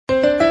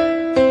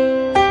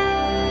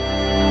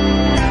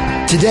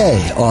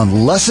Today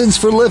on Lessons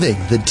for Living,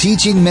 the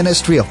teaching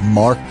ministry of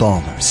Mark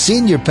Balmer,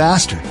 Senior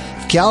Pastor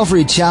of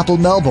Calvary Chapel,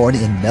 Melbourne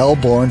in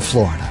Melbourne,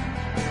 Florida.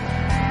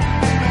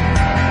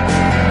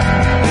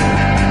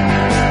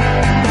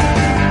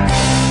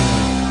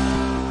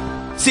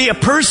 See, a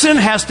person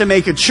has to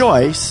make a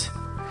choice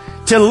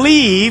to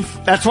leave.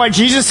 That's why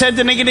Jesus said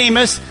to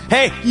Nicodemus,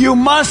 hey, you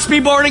must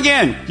be born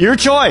again. Your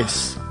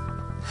choice.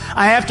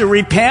 I have to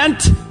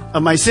repent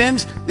of my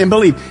sins and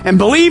believe. And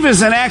believe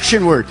is an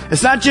action word.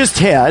 It's not just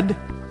head.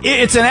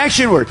 It's an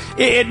action word.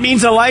 It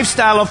means a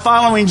lifestyle of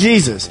following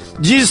Jesus.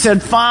 Jesus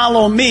said,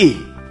 follow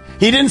me.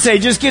 He didn't say,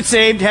 just get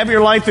saved, have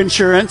your life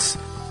insurance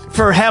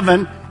for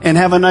heaven, and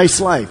have a nice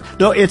life.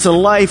 No, it's a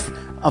life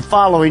of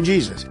following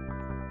Jesus.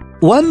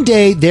 One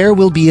day there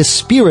will be a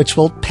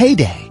spiritual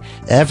payday.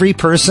 Every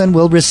person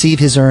will receive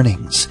his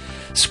earnings.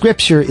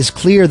 Scripture is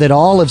clear that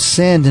all have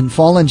sinned and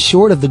fallen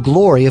short of the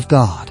glory of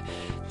God.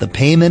 The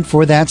payment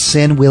for that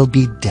sin will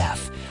be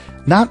death.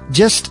 Not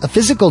just a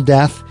physical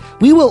death.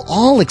 We will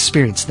all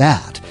experience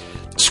that.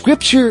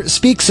 Scripture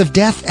speaks of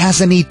death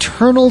as an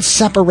eternal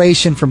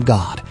separation from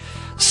God.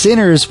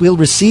 Sinners will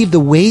receive the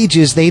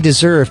wages they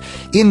deserve.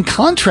 In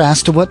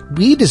contrast to what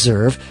we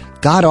deserve,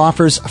 God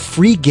offers a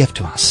free gift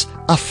to us.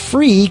 A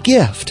free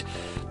gift.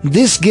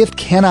 This gift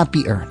cannot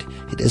be earned.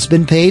 It has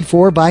been paid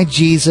for by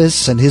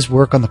Jesus and his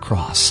work on the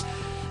cross.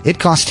 It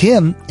cost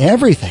him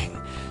everything.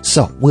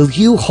 So, will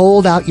you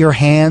hold out your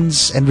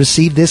hands and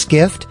receive this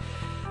gift?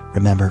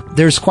 Remember,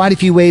 there's quite a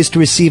few ways to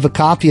receive a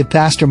copy of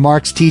Pastor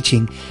Mark's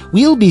teaching.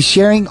 We'll be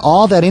sharing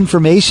all that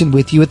information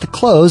with you at the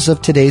close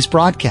of today's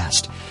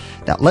broadcast.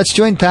 Now, let's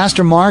join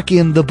Pastor Mark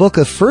in the book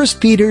of 1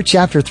 Peter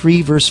chapter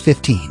 3, verse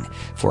 15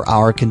 for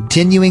our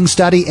continuing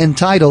study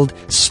entitled,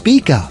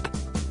 Speak Up.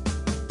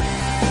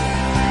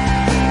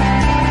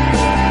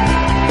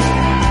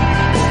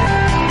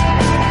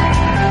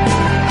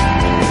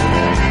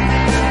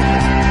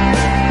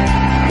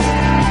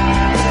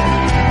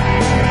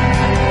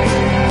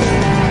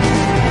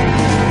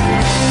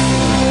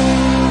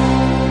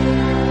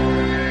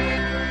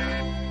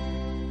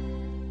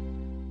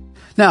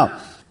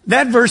 Now,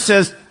 that verse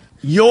says,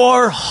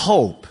 your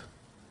hope.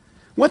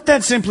 What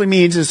that simply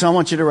means is, I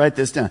want you to write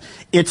this down.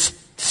 It's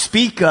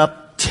speak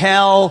up,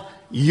 tell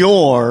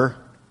your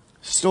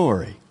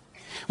story.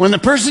 When the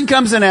person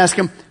comes and asks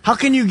them, how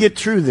can you get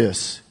through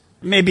this?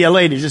 Maybe a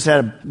lady just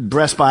had a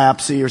breast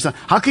biopsy or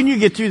something. How can you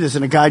get through this?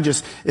 And a guy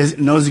just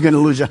knows he's going to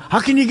lose you.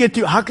 How can you get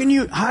through? How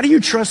do you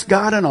trust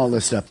God in all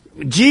this stuff?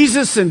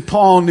 Jesus and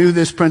Paul knew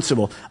this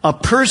principle. A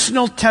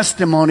personal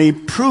testimony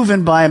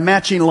proven by a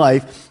matching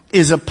life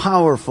is a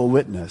powerful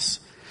witness.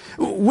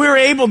 We're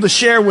able to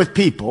share with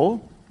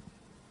people,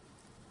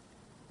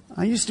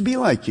 I used to be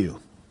like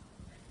you.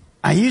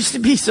 I used to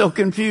be so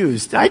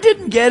confused. I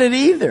didn't get it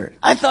either.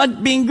 I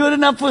thought being good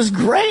enough was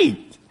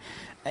great.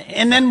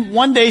 And then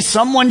one day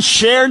someone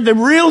shared the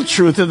real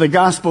truth of the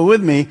gospel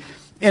with me,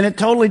 and it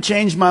totally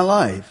changed my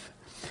life.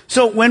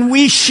 So when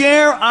we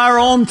share our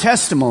own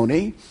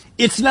testimony,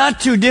 it's not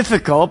too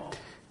difficult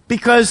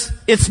because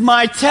it's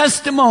my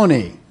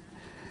testimony.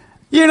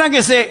 You're not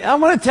going to say, I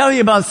want to tell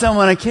you about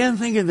someone, I can't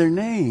think of their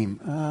name.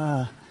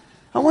 I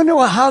wonder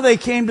how they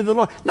came to the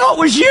Lord. No, it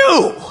was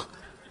you.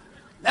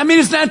 I mean,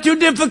 it's not too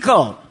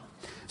difficult.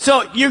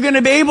 So you're going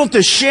to be able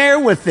to share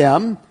with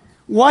them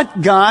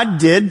what God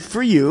did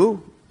for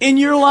you in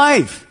your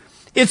life.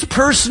 It's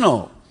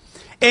personal.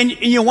 And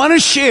you want to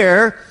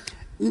share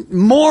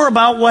more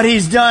about what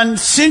he's done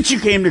since you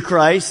came to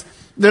Christ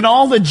than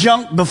all the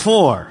junk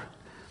before.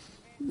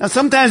 Now,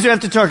 sometimes you have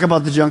to talk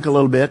about the junk a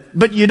little bit,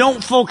 but you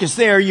don't focus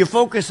there. You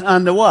focus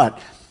on the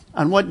what?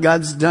 On what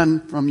God's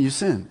done from you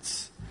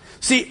since.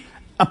 See,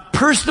 a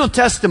personal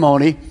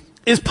testimony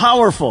is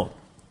powerful.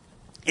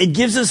 It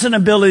gives us an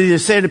ability to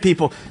say to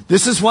people,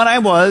 this is what I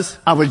was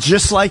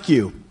just like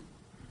you.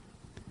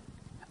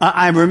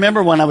 I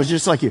remember when I was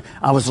just like you.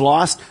 I was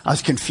lost. I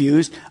was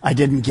confused. I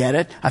didn't get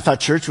it. I thought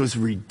church was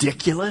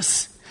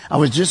ridiculous. I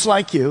was just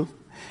like you.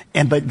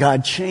 But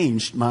God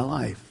changed my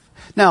life.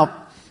 Now,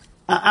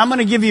 I'm going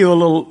to give you a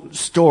little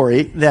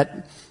story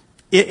that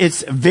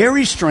it's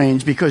very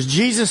strange because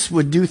Jesus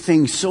would do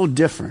things so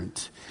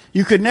different.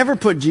 You could never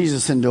put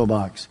Jesus into a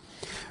box.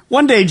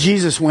 One day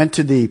Jesus went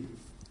to the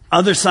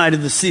other side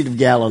of the Sea of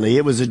Galilee.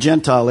 It was a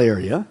Gentile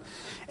area.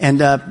 And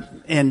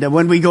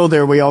when we go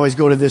there, we always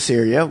go to this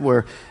area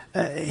where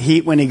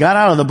when he got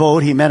out of the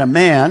boat, he met a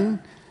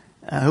man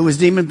who was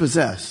demon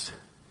possessed.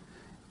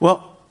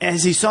 Well,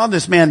 as he saw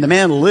this man, the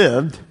man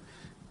lived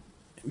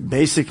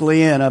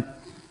basically in a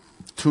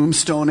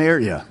tombstone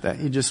area. That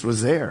he just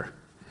was there.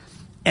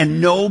 And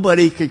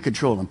nobody could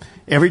control him.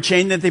 Every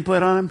chain that they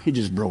put on him, he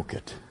just broke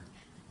it.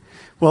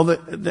 Well,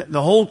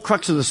 the whole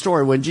crux of the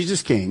story, when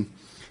Jesus came,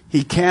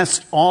 he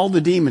cast all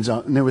the demons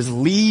out, and there was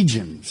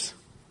legions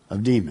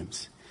of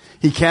demons.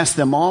 He cast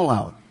them all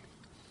out.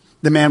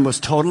 The man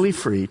was totally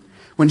freed.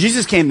 When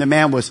Jesus came, the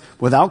man was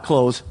without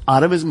clothes,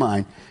 out of his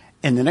mind.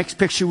 And the next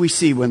picture we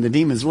see when the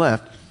demons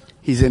left,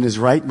 he's in his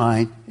right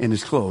mind, in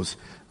his clothes.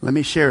 Let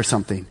me share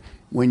something.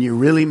 When you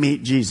really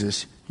meet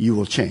Jesus, you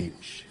will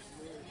change.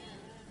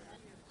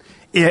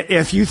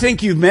 If you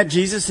think you've met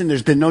Jesus and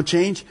there's been no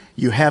change,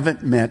 you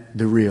haven't met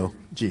the real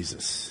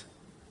Jesus.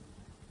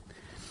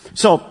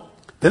 So,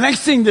 the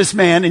next thing this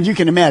man, and you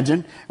can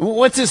imagine,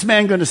 what's this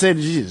man going to say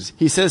to Jesus?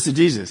 He says to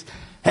Jesus,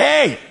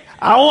 hey,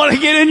 I want to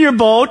get in your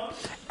boat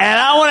and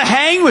I want to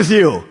hang with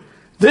you.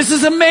 This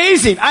is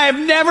amazing. I have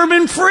never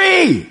been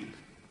free.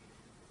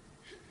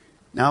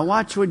 Now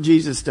watch what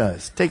Jesus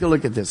does. Take a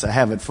look at this. I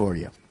have it for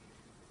you.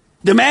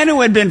 The man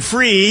who had been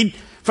freed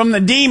from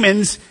the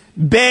demons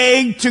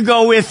begged to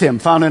go with him,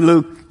 found in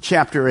Luke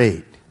chapter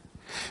 8.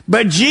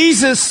 But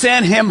Jesus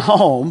sent him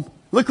home.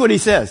 Look what he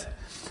says.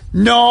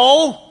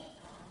 No,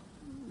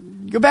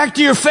 go back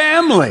to your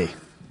family.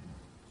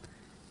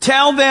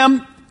 Tell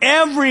them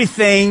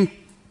everything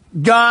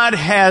God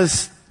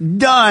has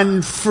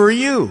done for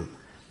you.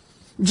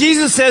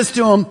 Jesus says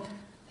to him,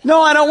 no,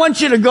 I don't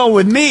want you to go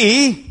with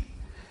me.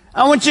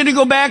 I want you to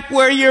go back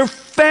where your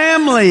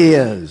family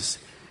is.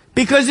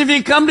 Because if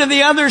you come to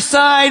the other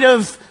side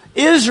of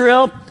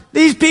Israel,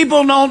 these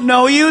people don't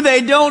know you.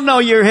 They don't know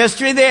your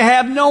history. They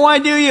have no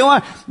idea who you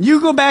are. You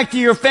go back to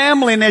your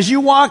family, and as you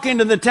walk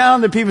into the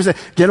town, the people say,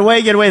 get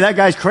away, that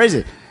guy's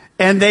crazy.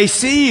 And they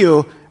see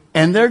you,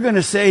 and they're going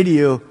to say to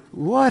you,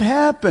 what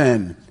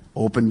happened?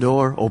 Open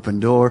door,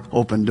 open door,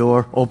 open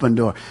door, open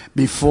door.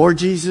 Before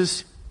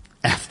Jesus,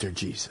 after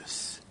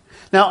Jesus.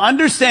 Now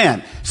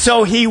understand,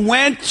 so he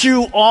went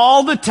through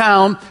all the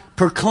town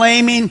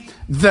proclaiming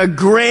the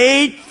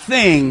great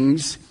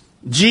things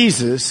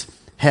Jesus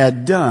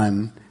had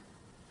done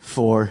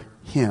for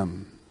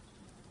him.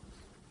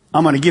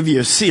 I'm going to give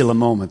you a Selah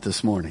moment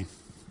this morning.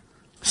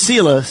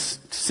 Selah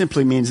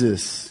simply means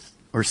this,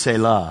 or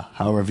Selah,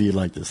 however you'd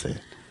like to say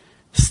it.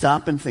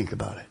 Stop and think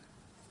about it.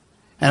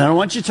 And I don't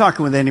want you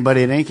talking with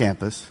anybody at any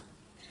campus.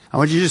 I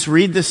want you to just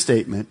read this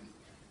statement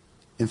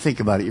and think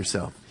about it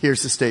yourself.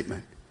 Here's the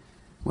statement.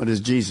 What has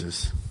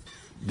Jesus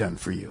done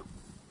for you?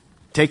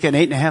 Take an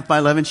 8.5 by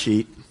 11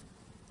 sheet,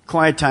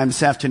 quiet time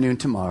this afternoon,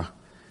 tomorrow.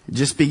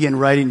 Just begin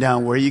writing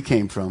down where you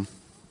came from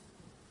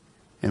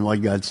and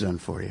what God's done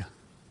for you.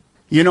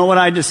 You know what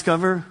I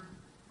discover?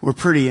 We're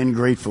pretty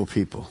ungrateful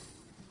people.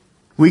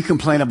 We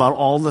complain about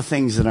all the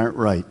things that aren't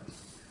right.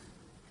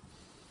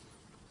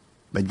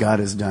 But God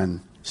has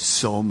done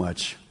so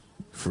much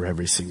for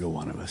every single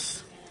one of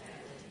us.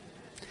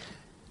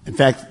 In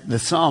fact, the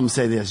Psalms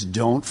say this,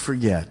 don't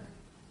forget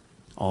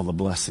all the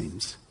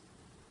blessings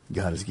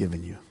God has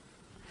given you.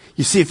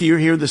 You see, if you're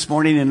here this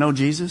morning and know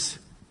Jesus,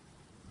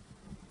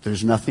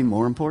 there's nothing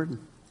more important.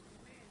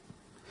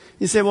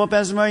 You say, well,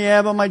 Pastor Mark,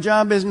 yeah, but my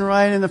job isn't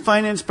right, and the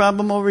finance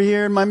problem over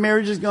here, and my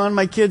marriage is gone,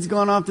 my kid's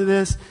gone off to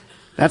this.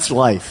 That's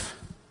life.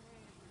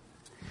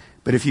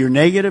 But if you're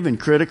negative and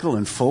critical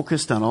and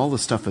focused on all the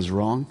stuff is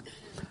wrong,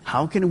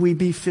 how can we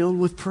be filled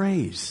with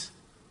praise?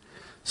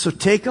 So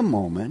take a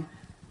moment.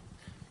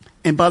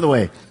 And by the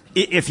way,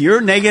 if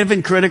you're negative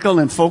and critical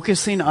and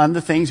focusing on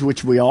the things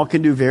which we all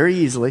can do very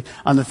easily,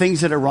 on the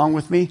things that are wrong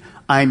with me,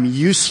 I'm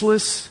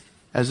useless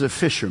as a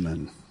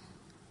fisherman.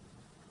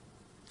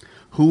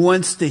 Who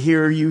wants to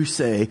hear you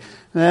say,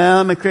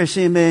 well, I'm a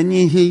Christian, man.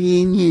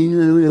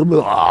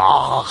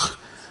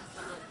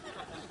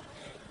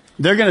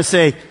 They're going to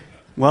say,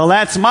 well,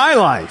 that's my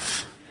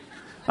life.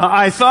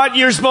 I thought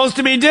you're supposed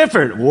to be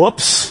different.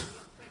 Whoops.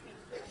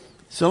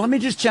 So let me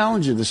just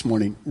challenge you this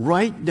morning.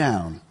 Write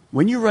down.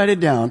 When you write it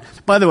down,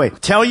 by the way,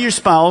 tell your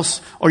spouse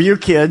or your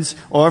kids,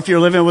 or if you're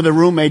living with a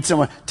roommate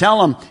somewhere,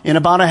 tell them in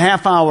about a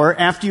half hour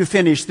after you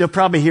finish, they'll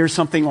probably hear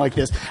something like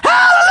this.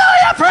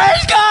 Hallelujah!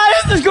 Praise God!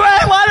 This is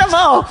great!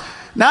 Wonderful!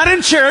 Not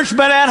in church,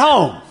 but at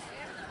home.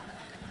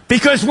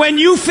 Because when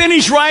you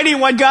finish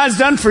writing what God's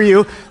done for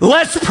you,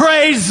 let's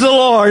praise the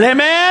Lord.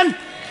 Amen?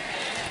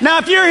 Now,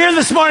 if you're here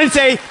this morning and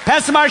say,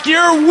 Pastor Mark,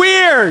 you're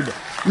weird.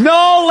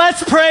 No,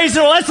 let's praise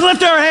the Lord. Let's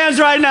lift our hands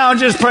right now and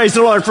just praise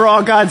the Lord for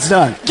all God's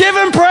done. Give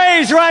Him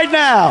praise right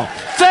now.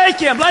 Thank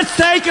Him. Let's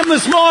thank Him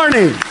this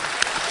morning.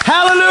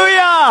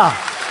 Hallelujah.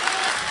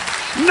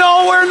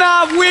 No, we're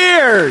not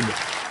weird.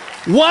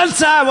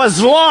 Once I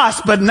was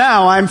lost, but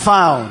now I'm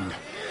found.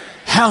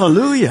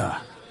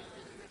 Hallelujah.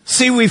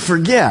 See, we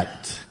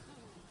forget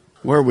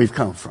where we've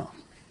come from.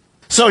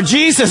 So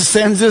Jesus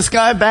sends this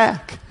guy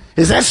back.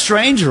 Is that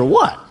strange or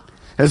what?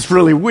 That's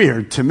really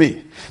weird to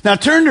me. Now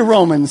turn to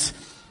Romans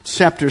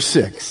chapter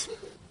 6.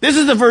 This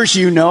is the verse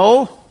you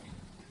know.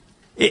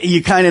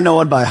 You kind of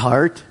know it by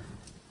heart.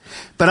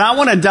 But I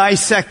want to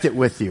dissect it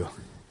with you.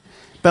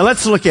 But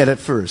let's look at it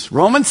first.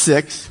 Romans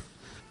 6,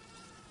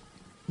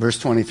 verse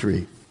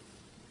 23.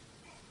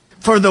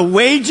 For the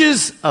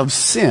wages of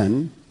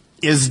sin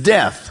is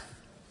death,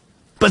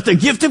 but the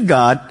gift of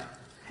God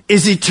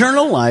is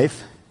eternal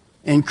life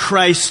in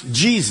Christ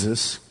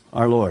Jesus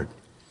our Lord.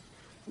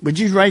 Would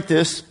you write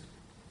this?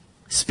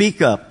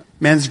 Speak up.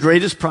 Man's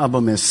greatest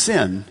problem is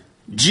sin.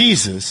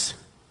 Jesus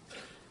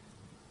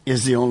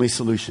is the only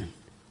solution.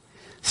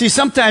 See,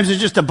 sometimes it's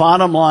just a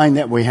bottom line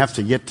that we have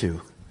to get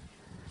to.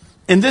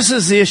 And this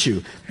is the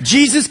issue.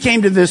 Jesus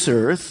came to this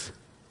earth.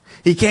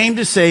 He came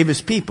to save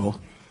His people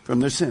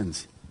from their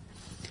sins.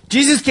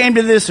 Jesus came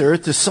to this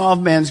earth to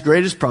solve man's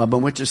greatest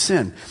problem, which is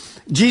sin.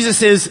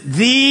 Jesus is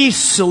the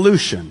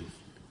solution.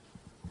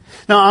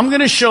 Now, I'm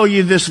going to show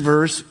you this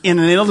verse in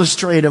an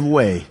illustrative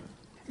way.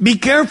 Be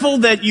careful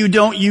that you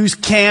don't use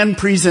canned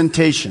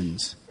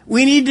presentations.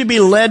 We need to be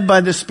led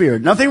by the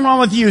Spirit. Nothing wrong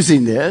with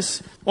using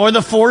this, or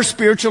the 4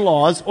 spiritual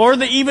laws, or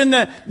even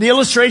the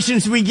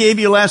illustrations we gave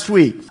you last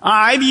week.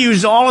 I've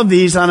used all of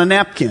these on a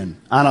napkin,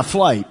 on a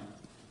flight,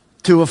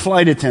 to a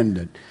flight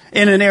attendant,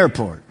 in an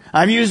airport.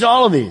 I've used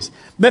all of these.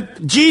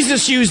 But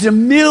Jesus used a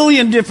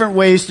million different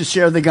ways to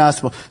share the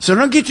gospel. So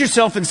don't get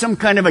yourself in some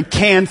kind of a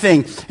canned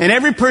thing. And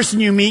every person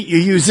you meet, you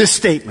use this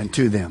statement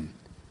to them.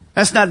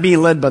 That's not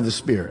being led by the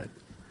Spirit.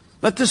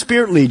 Let the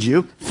Spirit lead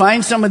you.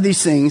 Find some of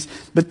these things.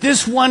 But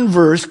this one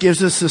verse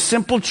gives us a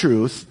simple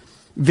truth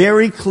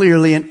very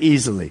clearly and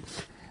easily.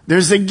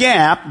 There's a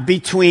gap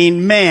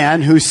between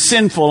man, who's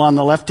sinful on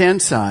the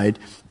left-hand side,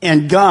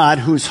 and God,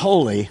 who's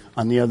holy,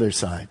 on the other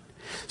side.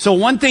 So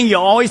one thing you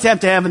always have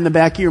to have in the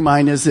back of your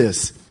mind is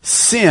this.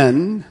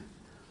 Sin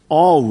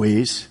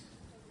always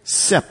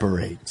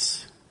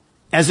separates.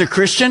 As a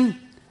Christian,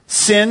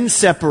 sin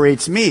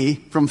separates me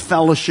from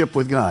fellowship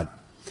with God.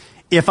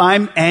 If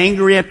I'm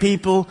angry at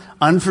people,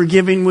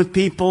 unforgiving with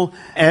people,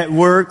 at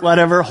work,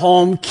 whatever,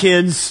 home,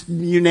 kids,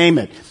 you name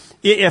it.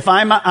 If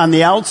I'm on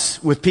the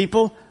outs with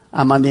people,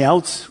 I'm on the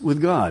outs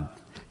with God.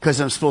 Because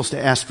I'm supposed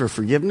to ask for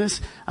forgiveness.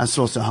 I'm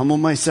supposed to humble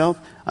myself.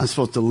 I'm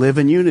supposed to live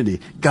in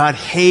unity. God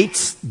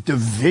hates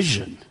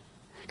division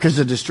because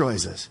it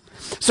destroys us.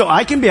 So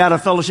I can be out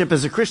of fellowship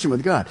as a Christian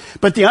with God.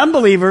 But the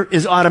unbeliever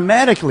is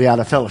automatically out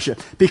of fellowship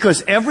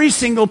because every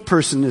single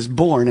person is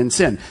born in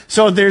sin.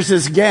 So there's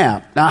this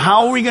gap. Now,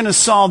 how are we going to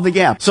solve the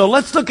gap? So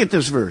let's look at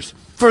this verse.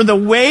 For the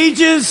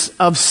wages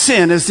of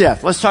sin is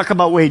death. Let's talk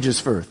about wages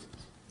first.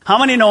 How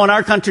many know in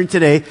our country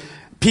today,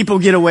 people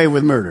get away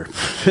with murder?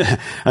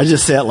 I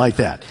just say it like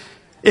that.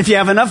 If you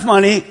have enough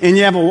money and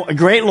you have a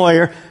great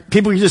lawyer,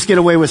 people just get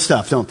away with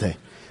stuff, don't they?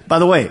 By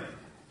the way,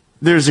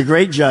 there's a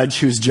great judge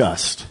who's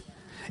just.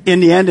 In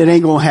the end, it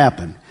ain't going to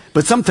happen.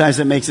 But sometimes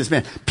it makes us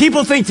mad.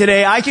 People think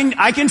today, I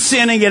can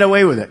sin and get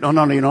away with it. No,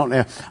 you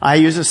don't. I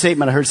use a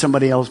statement I heard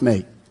somebody else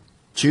make.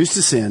 Choose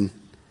to sin,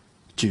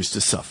 choose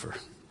to suffer.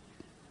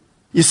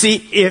 You see,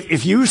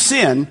 if you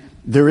sin,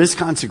 there is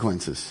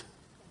consequences.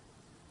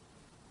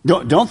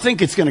 Don't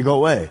think it's going to go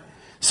away.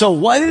 So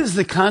what is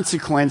the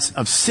consequence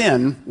of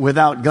sin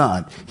without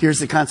God? Here's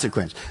the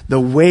consequence. The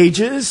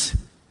wages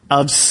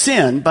of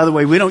sin, by the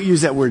way, we don't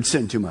use that word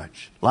sin too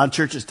much. A lot of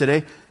churches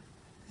today,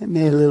 I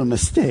made a little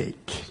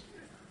mistake.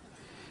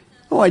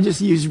 Oh, I just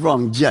used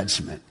wrong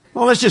judgment.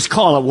 Well, let's just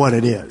call it what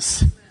it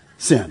is.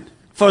 Sin.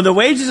 For the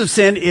wages of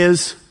sin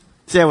is,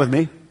 say that with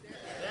me?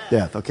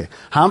 Death. Okay.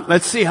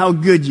 Let's see how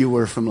good you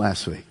were from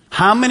last week.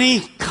 How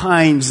many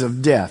kinds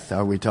of death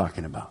are we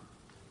talking about?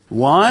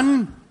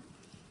 1,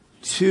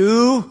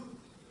 2,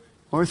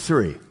 or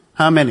 3?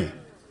 How many?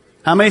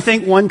 How many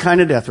think one kind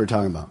of death we're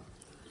talking about?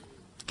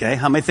 Okay.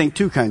 How many think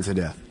 2 kinds of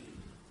death?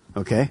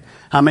 Okay.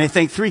 How many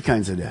think 3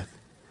 kinds of death?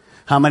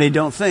 How many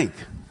don't think?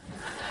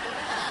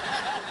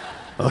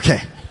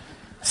 Okay.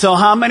 So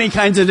how many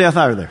kinds of death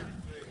are there?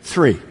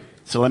 3.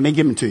 So let me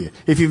give them to you.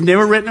 If you've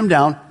never written them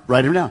down,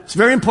 write them down. It's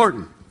very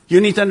important.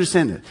 You need to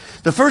understand it.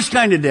 The first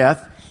kind of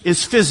death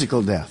is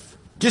physical death.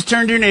 Just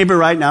turn to your neighbor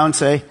right now and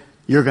say,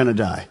 you're going to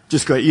die.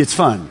 Just go. It's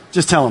fun.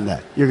 Just tell them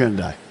that. You're going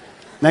to die.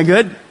 Isn't that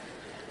good?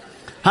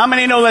 How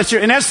many know that's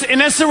your,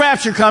 unless the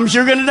rapture comes,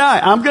 you're going to die.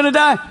 I'm going to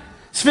die.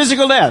 It's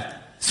physical death.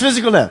 It's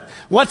physical death.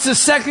 What's the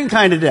second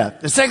kind of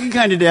death? The second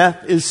kind of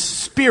death is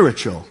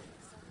spiritual.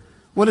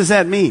 What does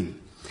that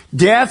mean?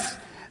 Death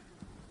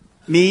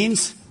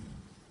means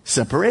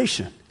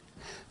separation.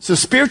 So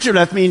spiritual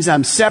death means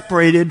I'm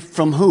separated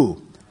from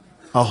who?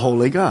 A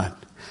holy God.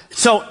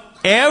 So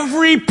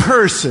every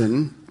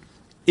person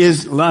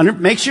is,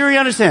 make sure you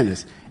understand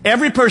this.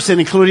 Every person,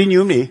 including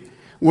you and me,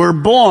 were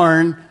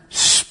born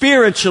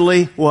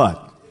spiritually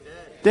what?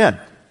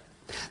 Dead.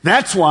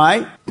 That's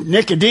why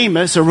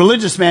Nicodemus, a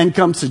religious man,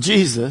 comes to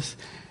Jesus,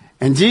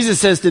 and Jesus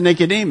says to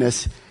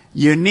Nicodemus,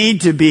 you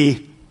need to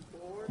be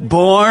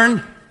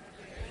born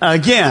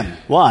again.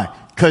 Why?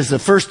 Because the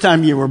first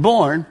time you were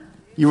born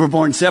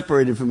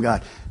separated from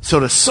God. So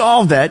to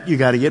solve that, you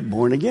got to get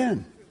born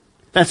again.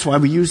 That's why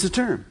we use the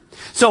term.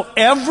 So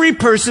every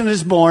person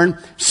is born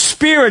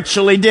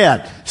spiritually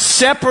dead,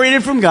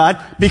 separated from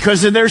God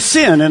because of their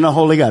sin in a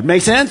holy God.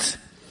 Make sense?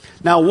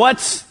 Now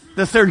what's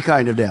the third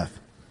kind of death?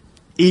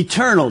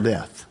 Eternal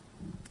death.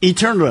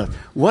 Eternal death.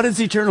 What does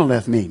eternal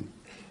death mean?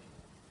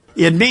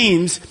 It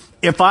means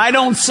if I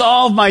don't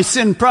solve my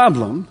sin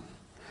problem,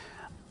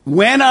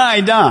 when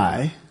I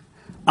die,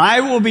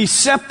 I will be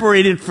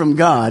separated from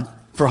God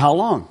for how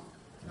long?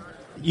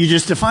 You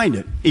just defined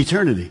it.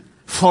 Eternity.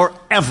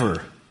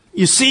 Forever.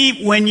 You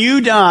see, when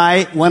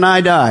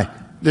I die,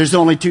 there's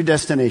only 2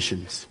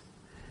 destinations.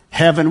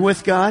 Heaven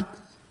with God,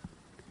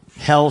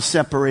 hell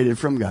separated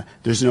from God.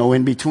 There's no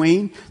in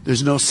between.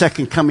 There's no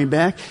second coming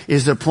back.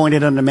 Is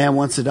appointed unto man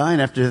once to die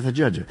and after death the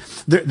judgment.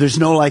 There's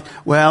no like,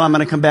 well, I'm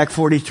going to come back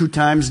 42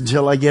 times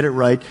until I get it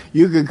right.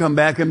 You can come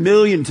back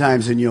 1,000,000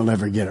 times and you'll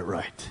never get it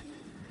right.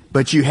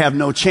 but you have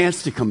no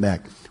chance to come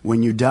back.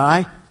 When you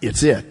die,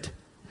 it's it.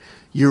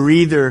 You're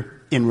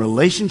either in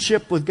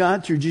relationship with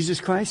God through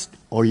Jesus Christ,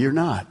 or you're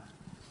not.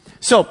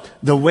 So,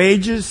 the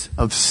wages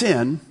of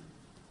sin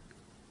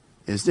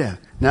is death.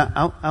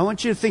 Now, I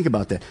want you to think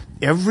about that.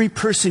 Every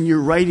person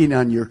you're writing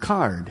on your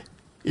card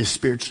is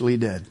spiritually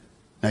dead.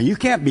 Now, you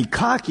can't be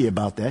cocky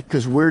about that,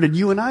 because where did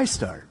you and I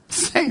start?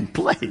 Same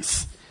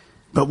place.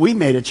 But we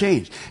made a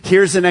change.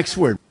 Here's the next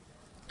word.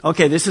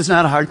 Okay, this is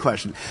not a hard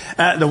question.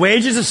 The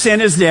wages of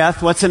sin is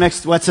death. What's the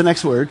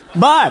next word?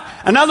 But,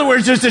 in other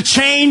words, there's a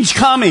change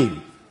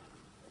coming.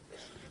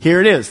 Here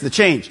it is, the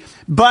change.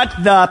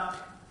 But the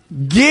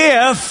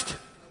gift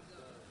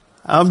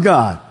of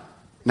God.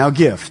 Now,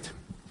 gift.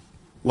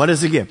 What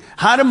is a gift?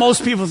 How do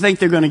most people think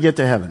they're going to get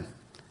to heaven?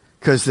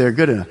 Because they're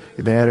good enough.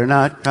 You better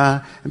not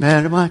cry, you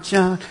better watch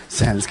out.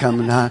 Santa's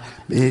coming on.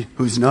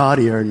 Who's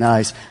naughty or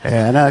nice?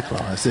 Santa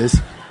Claus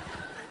is.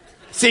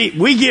 See,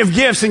 we give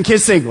gifts and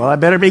kids think, well, I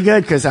better be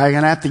good because I'm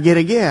going to have to get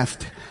a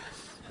gift.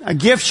 A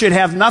gift should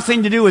have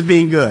nothing to do with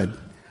being good.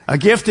 A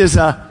gift it's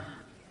a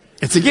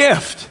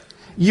gift.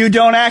 You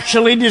don't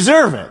actually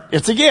deserve it.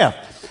 It's a gift.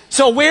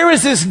 So where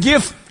is this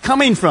gift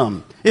coming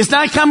from? It's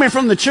not coming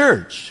from the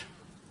church.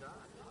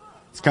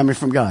 It's coming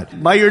from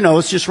God. By your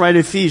notes, just write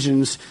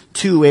Ephesians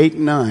 2, 8,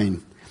 and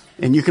 9.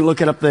 And you can look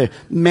it up there.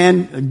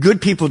 Men,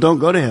 good people don't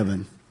go to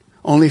heaven.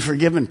 Only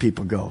forgiven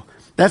people go.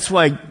 That's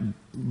why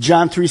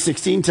John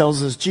 3:16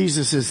 tells us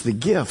Jesus is the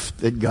gift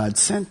that God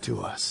sent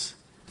to us.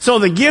 So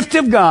the gift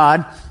of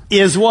God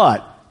is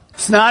what?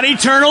 It's not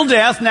eternal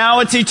death.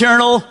 Now it's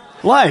eternal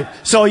life.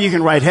 So you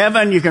can write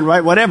heaven, you can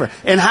write whatever.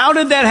 And how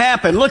did that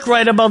happen? Look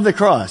right above the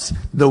cross.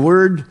 The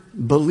word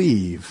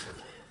believe.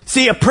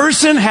 See, a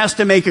person has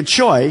to make a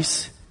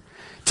choice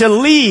to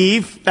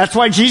leave. That's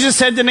why Jesus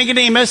said to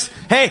Nicodemus,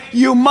 hey,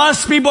 you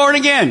must be born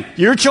again.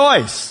 Your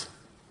choice.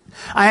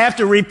 I have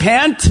to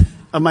repent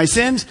of my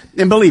sins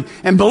and believe.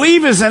 And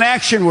believe is an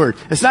action word.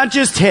 It's not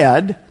just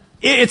head.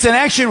 It's an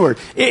action word.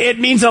 It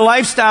means a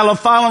lifestyle of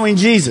following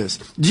Jesus.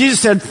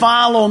 Jesus said,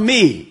 follow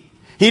me.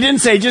 He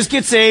didn't say, just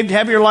get saved,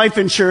 have your life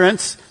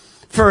insurance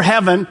for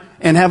heaven,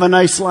 and have a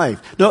nice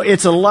life. No,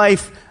 it's a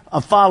life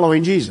of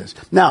following Jesus.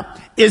 Now,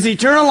 is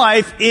eternal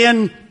life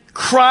in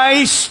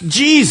Christ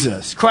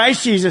Jesus?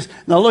 Christ Jesus.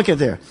 Now look at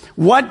there.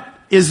 What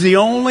is the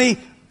only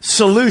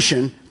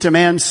solution to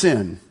man's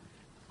sin?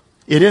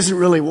 It isn't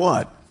really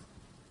what.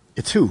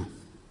 It's who.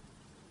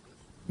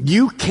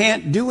 You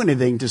can't do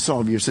anything to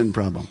solve your sin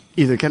problem.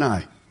 Either can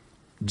I.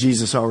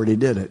 Jesus already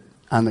did it.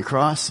 On the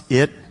cross,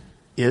 it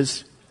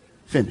is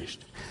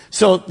finished.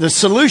 So the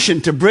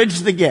solution to bridge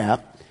the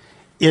gap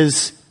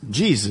is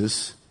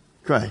Jesus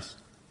Christ.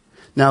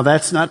 Now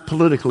that's not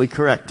politically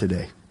correct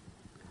today.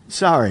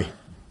 Sorry.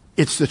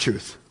 It's the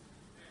truth.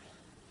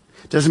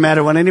 Doesn't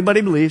matter what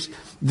anybody believes.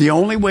 The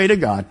only way to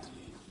God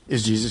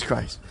is Jesus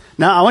Christ.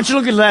 Now I want you to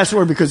look at the last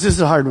word because this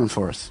is a hard one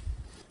for us.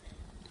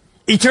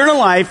 Eternal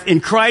life in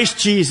Christ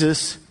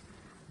Jesus,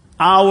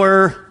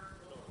 doesn't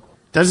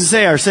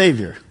say our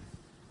Savior.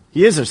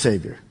 He is our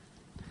Savior.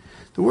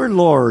 The word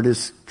Lord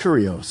is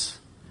kurios.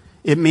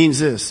 It means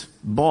this,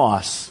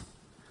 boss,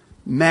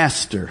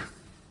 master.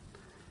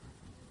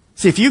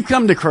 See, if you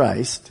come to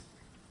Christ,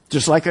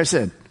 just like I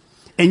said,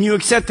 and you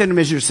accepted Him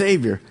as your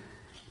Savior,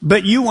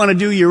 but you want to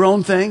do your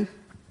own thing,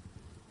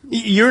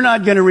 you're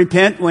not going to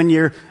repent when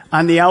you're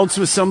on the outs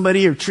with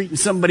somebody or treating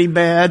somebody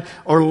bad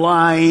or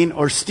lying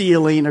or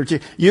stealing.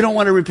 You don't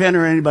want to repent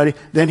or anybody,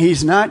 then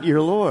He's not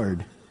your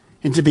Lord.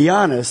 And to be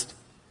honest,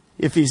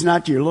 if He's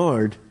not your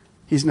Lord,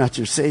 He's not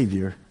your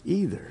Savior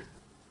either.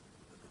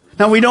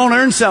 Now, we don't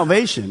earn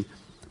salvation,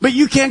 but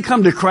you can't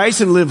come to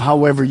Christ and live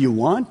however you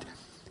want.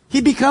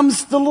 He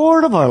becomes the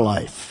Lord of our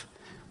life.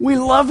 We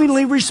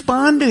lovingly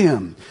respond to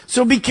Him.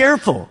 So be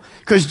careful,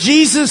 because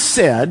Jesus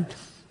said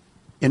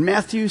in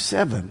Matthew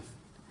 7,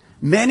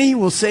 many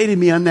will say to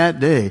me on that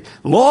day,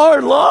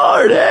 Lord,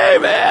 Lord, hey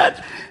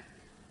man,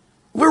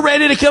 we're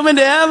ready to come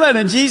into heaven.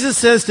 And Jesus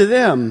says to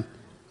them,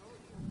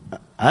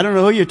 I don't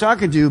know who you're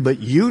talking to, but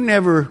you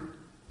never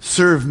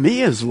served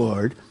me as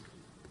Lord.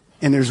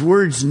 And there's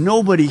words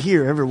nobody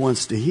here ever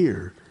wants to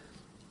hear.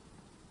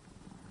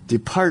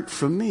 Depart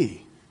from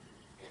me.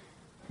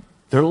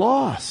 They're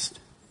lost.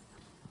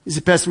 You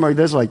say, Pastor Mark,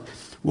 that's like,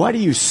 why do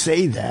you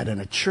say that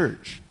in a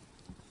church?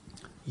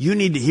 You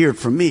need to hear it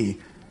from me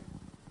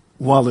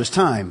while there's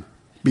time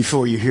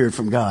before you hear it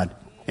from God,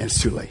 and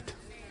it's too late.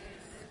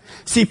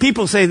 See,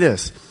 people say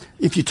this.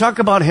 If you talk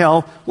about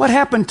hell, what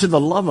happened to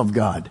the love of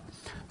God?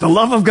 The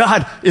love of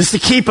God is to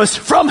keep us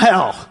from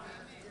hell.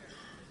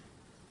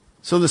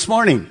 So this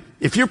morning,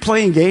 if you're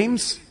playing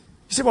games,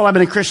 you say, well, I've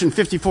been a Christian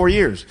 54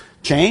 years.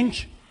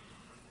 Change?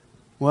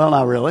 Well,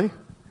 not really.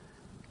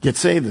 Get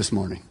saved this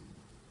morning.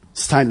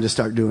 It's time to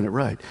start doing it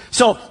right.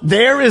 So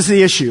there is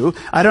the issue.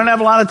 I don't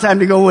have a lot of time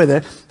to go with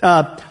it.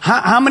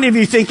 How many of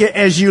you think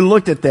as you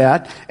looked at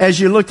that,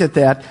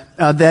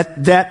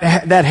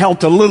 that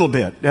helped a little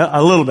bit?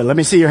 A little bit. Let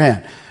me see your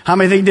hand. How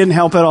many think it didn't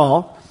help at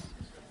all?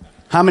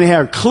 How many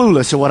are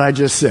clueless of what I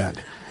just said?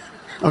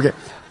 Okay.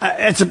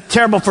 It's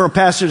terrible for a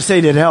pastor to say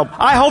it didn't help.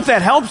 I hope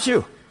that helps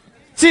you.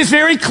 See, it's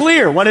very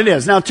clear what it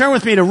is. Now turn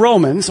with me to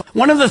Romans.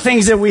 One of the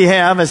things that we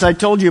have, as I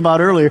told you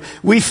about earlier,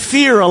 we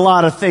fear a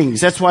lot of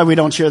things. That's why we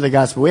don't share the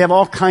gospel. We have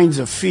all kinds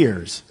of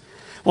fears.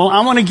 Well,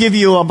 I want to give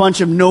you a bunch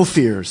of no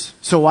fears.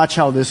 So watch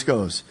how this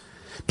goes.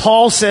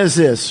 Paul says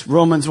this,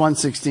 Romans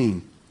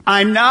 1:16.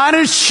 I'm not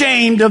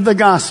ashamed of the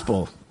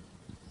gospel,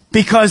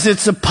 because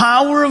it's the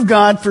power of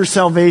God for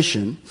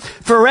salvation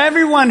for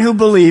everyone who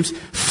believes,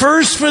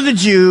 first for the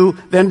Jew,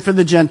 then for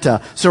the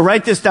Gentile. So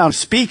write this down.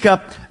 Speak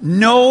up,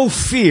 no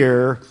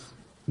fear.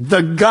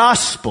 The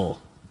gospel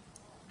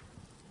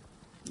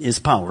is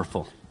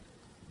powerful.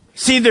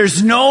 See,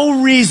 there's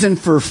no reason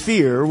for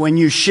fear when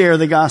you share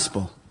the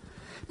gospel,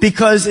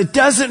 because it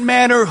doesn't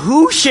matter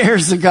who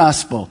shares the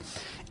gospel.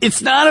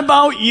 It's not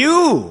about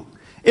you.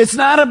 It's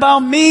not about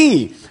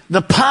me.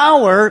 The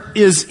power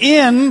is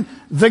in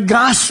the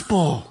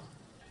gospel.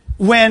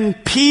 When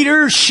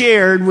Peter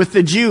shared with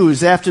the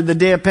Jews after the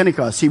day of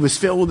Pentecost, he was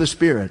filled with the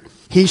Spirit.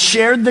 He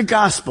shared the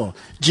gospel.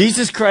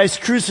 Jesus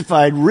Christ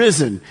crucified,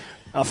 risen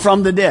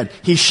from the dead.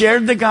 He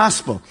shared the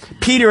gospel.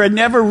 Peter had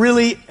never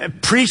really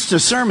preached a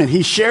sermon.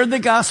 He shared the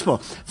gospel.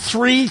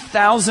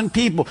 3,000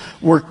 people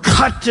were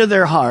cut to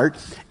their heart,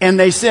 and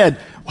they said,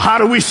 how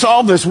do we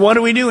solve this? What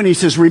do we do? And he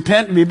says,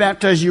 repent and be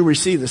baptized, you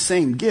receive the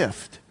same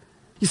gift.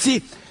 You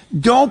see,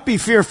 don't be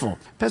fearful.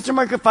 Pastor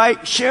Mark, if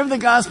I share the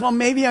gospel,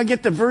 maybe I'll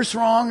get the verse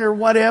wrong or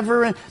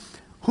whatever. And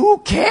who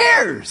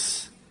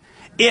cares?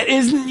 It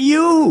isn't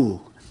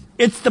you.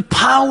 It's the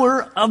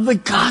power of the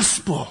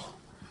gospel.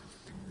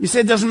 You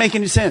say it doesn't make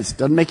any sense.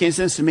 Doesn't make any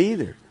sense to me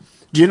either.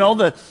 Do you know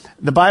that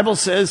the Bible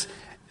says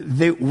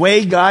the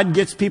way God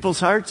gets people's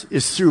hearts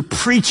is through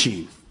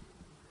preaching?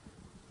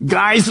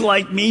 Guys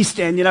like me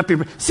standing up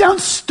here.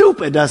 Sounds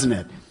stupid, doesn't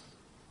it?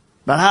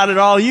 But how did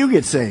all you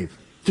get saved?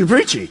 Through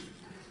preaching.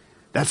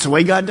 That's the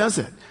way God does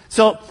it.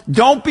 So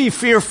don't be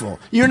fearful.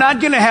 You're not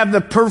going to have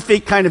the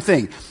perfect kind of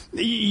thing.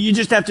 You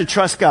just have to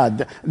trust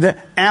God.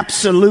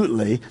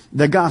 Absolutely,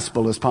 the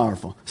gospel is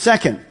powerful.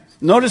 Second,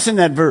 notice in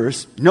that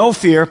verse, no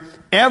fear,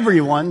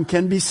 everyone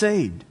can be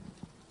saved.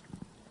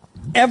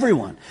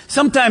 Everyone.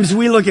 Sometimes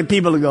we look at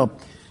people and go,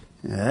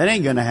 that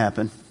ain't going to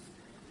happen.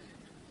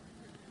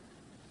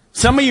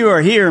 Some of you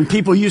are here and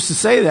people used to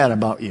say that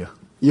about you.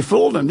 You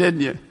fooled them,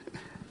 didn't you?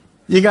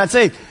 You got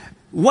saved.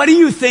 What do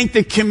you think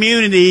the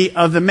community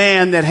of the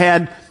man that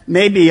had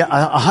maybe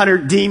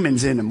 100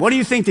 demons in him, what do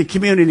you think the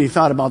community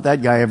thought about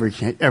that guy ever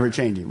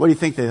changing? What do you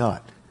think they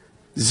thought?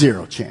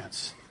 Zero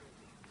chance.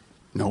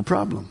 No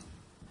problem.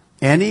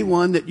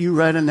 Anyone that you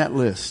write on that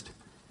list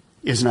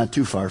is not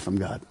too far from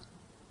God.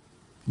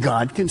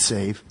 God can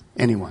save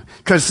anyone.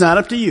 Because it's not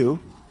up to you.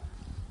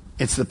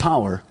 It's the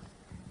power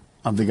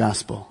of the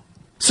gospel.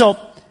 So,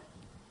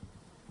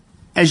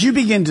 as you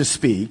begin to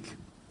speak,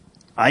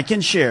 I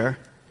can share,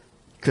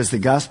 because the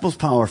gospel's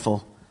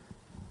powerful.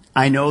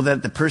 I know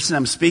that the person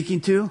I'm speaking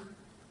to,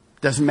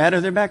 doesn't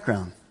matter their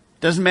background.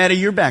 Doesn't matter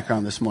your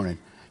background this morning.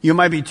 You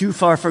might be too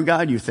far from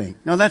God, you think.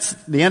 No, that's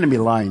the enemy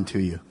lying to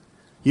you.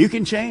 You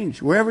can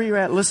change wherever you're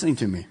at listening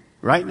to me.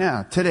 Right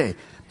now, today.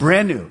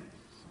 Brand new.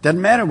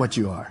 Doesn't matter what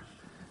you are.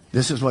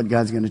 This is what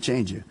God's going to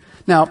change you.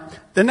 Now,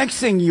 the next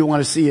thing you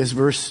want to see is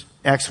verse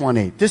Acts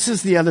 1:8. This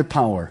is the other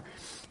power.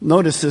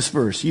 Notice this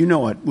verse. You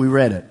know it. We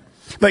read it.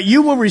 But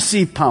you will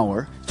receive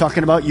power,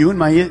 talking about you and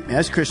me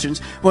as Christians,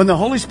 when the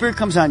Holy Spirit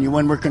comes on you,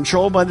 when we're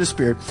controlled by the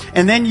Spirit.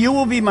 And then you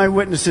will be my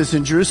witnesses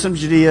in Jerusalem,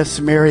 Judea,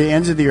 Samaria,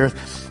 ends of the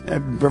earth,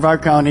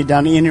 Brevard County,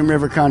 down to Indian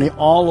River County,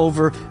 all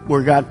over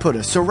where God put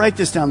us. So write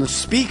this down.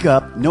 Speak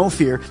up, no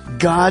fear.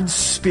 God's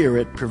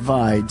Spirit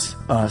provides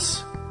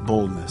us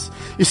boldness.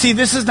 You see,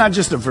 this is not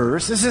just a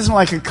verse. This isn't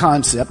like a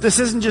concept. This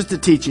isn't just a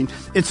teaching.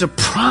 It's a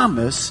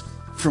promise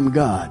from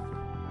God.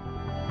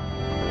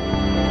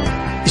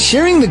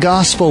 Sharing the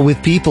gospel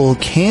with people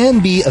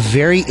can be a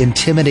very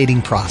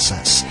intimidating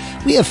process.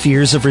 We have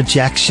fears of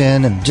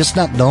rejection and just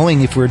not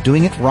knowing if we're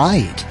doing it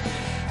right.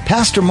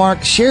 Pastor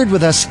Mark shared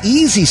with us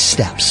easy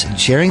steps in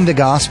sharing the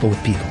gospel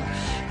with people.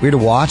 We're to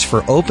watch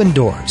for open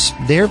doors.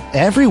 They're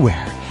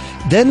everywhere.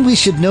 Then we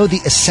should know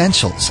the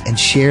essentials and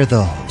share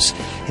those.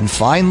 And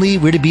finally,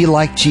 we're to be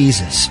like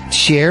Jesus.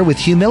 Share with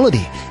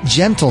humility,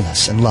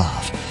 gentleness, and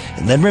love.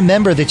 And then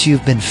remember that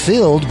you've been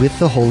filled with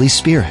the Holy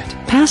Spirit.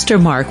 Pastor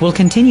Mark will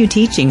continue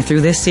teaching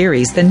through this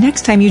series the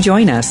next time you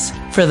join us.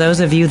 For those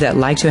of you that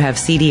like to have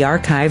CD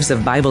archives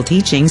of Bible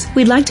teachings,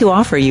 we'd like to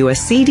offer you a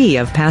CD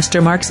of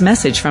Pastor Mark's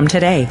message from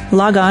today.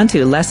 Log on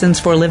to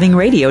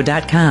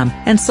lessonsforlivingradio.com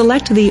and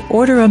select the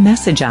Order a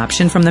Message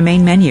option from the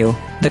main menu.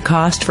 The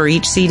cost for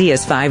each CD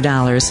is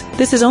 $5.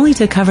 This is only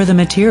to cover the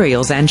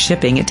materials and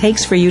shipping it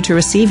takes for you to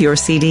receive your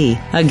CD.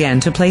 Again,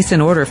 to place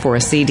an order for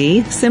a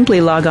CD,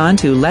 simply log on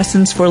to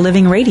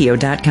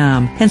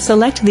lessonsforlivingradio.com and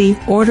select the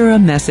Order a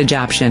Message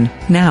option.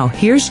 Now,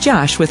 here's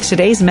Josh with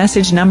today's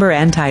message number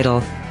and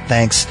title.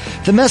 Thanks.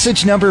 The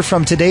message number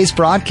from today's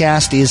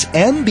broadcast is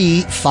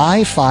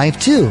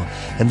MB552,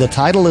 and the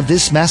title of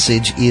this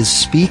message is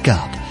Speak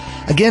Up.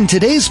 Again,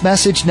 today's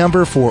message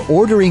number for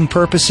ordering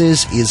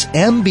purposes is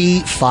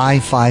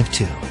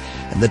MB552,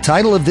 and the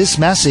title of this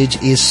message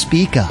is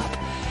Speak Up.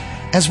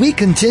 As we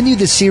continue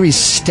the series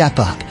Step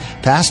Up,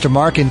 Pastor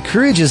Mark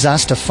encourages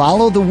us to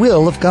follow the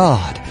will of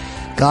God.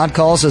 God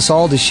calls us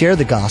all to share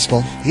the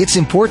gospel. It's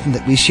important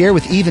that we share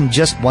with even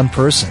just one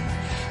person.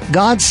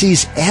 God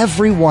sees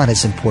everyone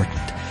as important.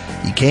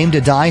 He came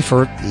to die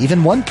for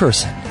even one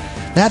person.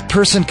 That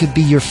person could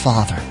be your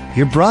father,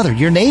 your brother,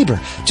 your neighbor.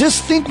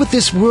 Just think what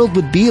this world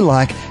would be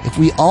like if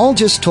we all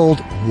just told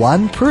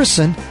one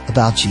person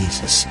about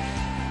Jesus.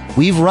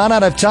 We've run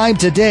out of time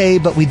today,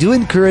 but we do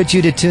encourage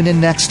you to tune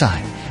in next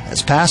time,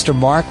 as Pastor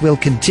Mark will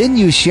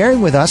continue sharing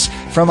with us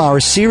from our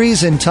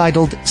series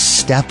entitled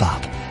Step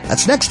Up.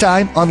 That's next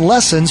time on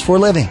Lessons for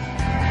Living.